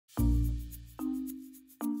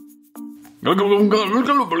You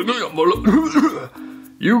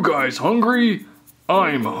guys hungry?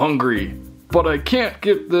 I'm hungry, but I can't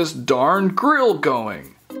get this darn grill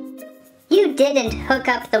going. You didn't hook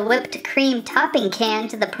up the whipped cream topping can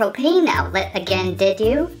to the propane outlet again, did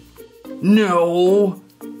you? No.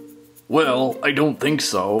 Well, I don't think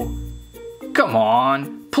so. Come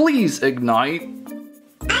on, please ignite. I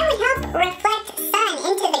would help reflect sun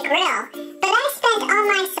into the grill, but I spent all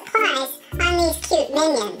my supplies on these cute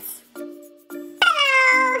minions.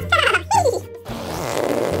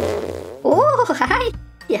 Oh, hi.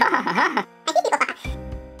 Yeah.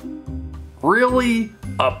 Really?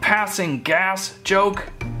 A passing gas joke?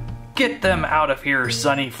 Get them out of here,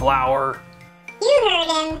 Sunnyflower. You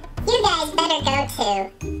heard him. You guys better go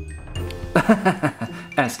too.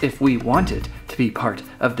 As if we wanted to be part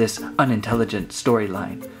of this unintelligent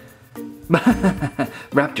storyline.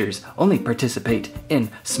 Raptors only participate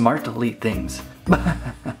in smartly things.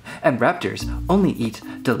 And raptors only eat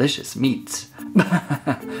delicious meats.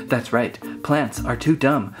 That's right, plants are too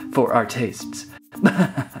dumb for our tastes.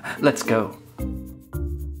 Let's go.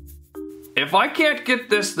 If I can't get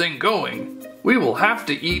this thing going, we will have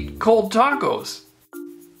to eat cold tacos.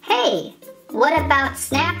 Hey, what about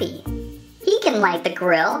Snappy? He can light the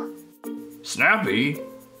grill. Snappy?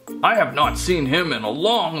 I have not seen him in a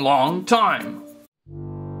long, long time.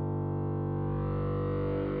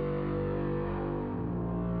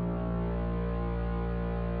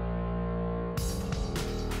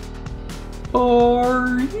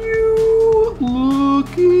 Are you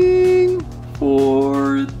looking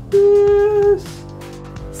for this?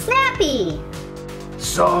 Snappy!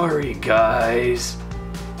 Sorry, guys.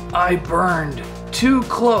 I burned too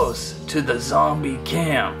close to the zombie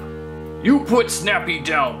camp. You put Snappy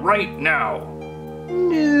down right now.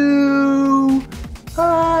 No,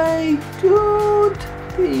 I don't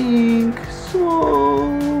think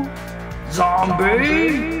so.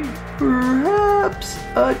 Zombie? Perhaps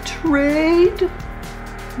a trade?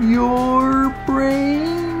 Your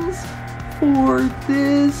brains for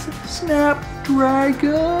this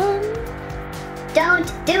Snapdragon?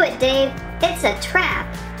 Don't do it, Dave. It's a trap.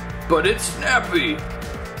 But it's Snappy,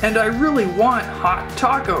 and I really want hot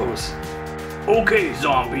tacos. Okay,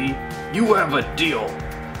 zombie, you have a deal.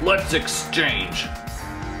 Let's exchange.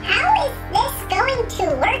 How is this going to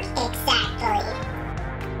work exactly?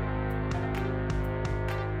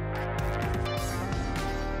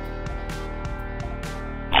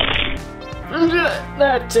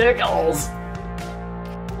 That tickles.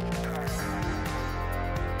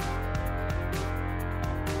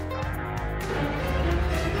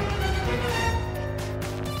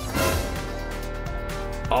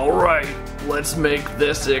 All right, let's make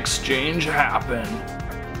this exchange happen.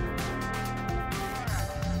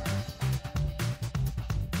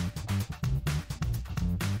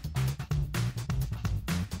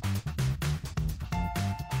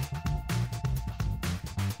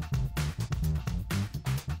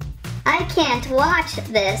 I can't watch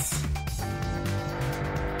this.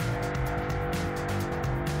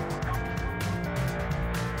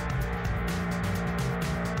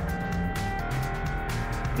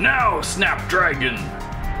 Now, Snapdragon!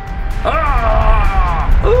 Ah!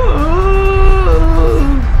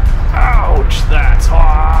 Ouch, that's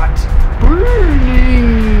hot!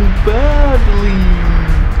 Burning badly.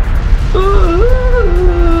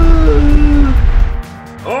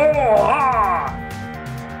 Oh, ah!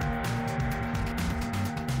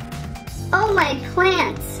 Oh, my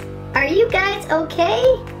plants. Are you guys okay?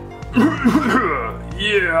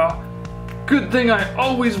 Yeah. Good thing I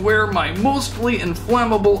always wear my mostly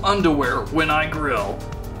inflammable underwear when I grill.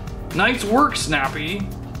 Nice work, Snappy.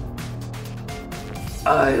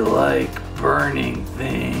 I like burning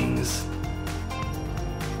things.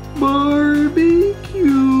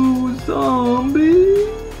 Barbecue zombie.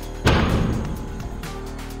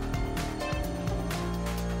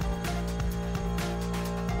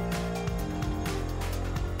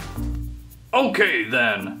 Okay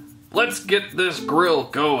then, let's get this grill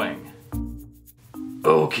going.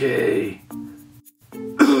 Okay.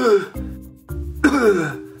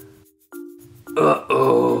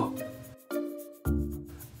 Uh-oh.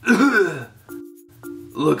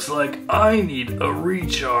 Looks like I need a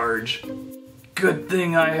recharge. Good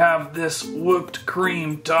thing I have this whipped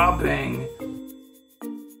cream topping.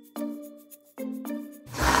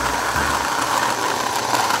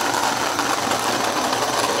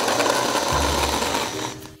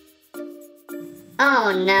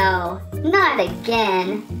 Oh no, not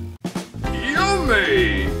again.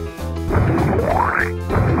 Yummy!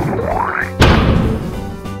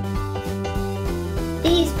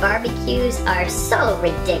 These barbecues are so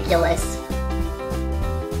ridiculous.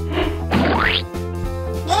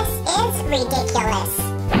 This is ridiculous.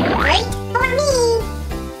 Wait for me.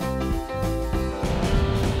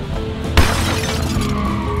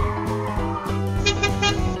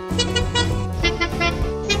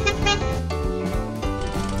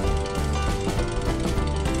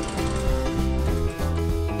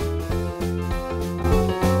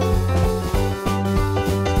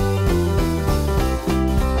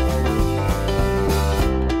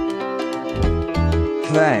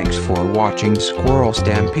 Thanks for watching Squirrel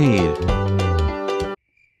Stampede.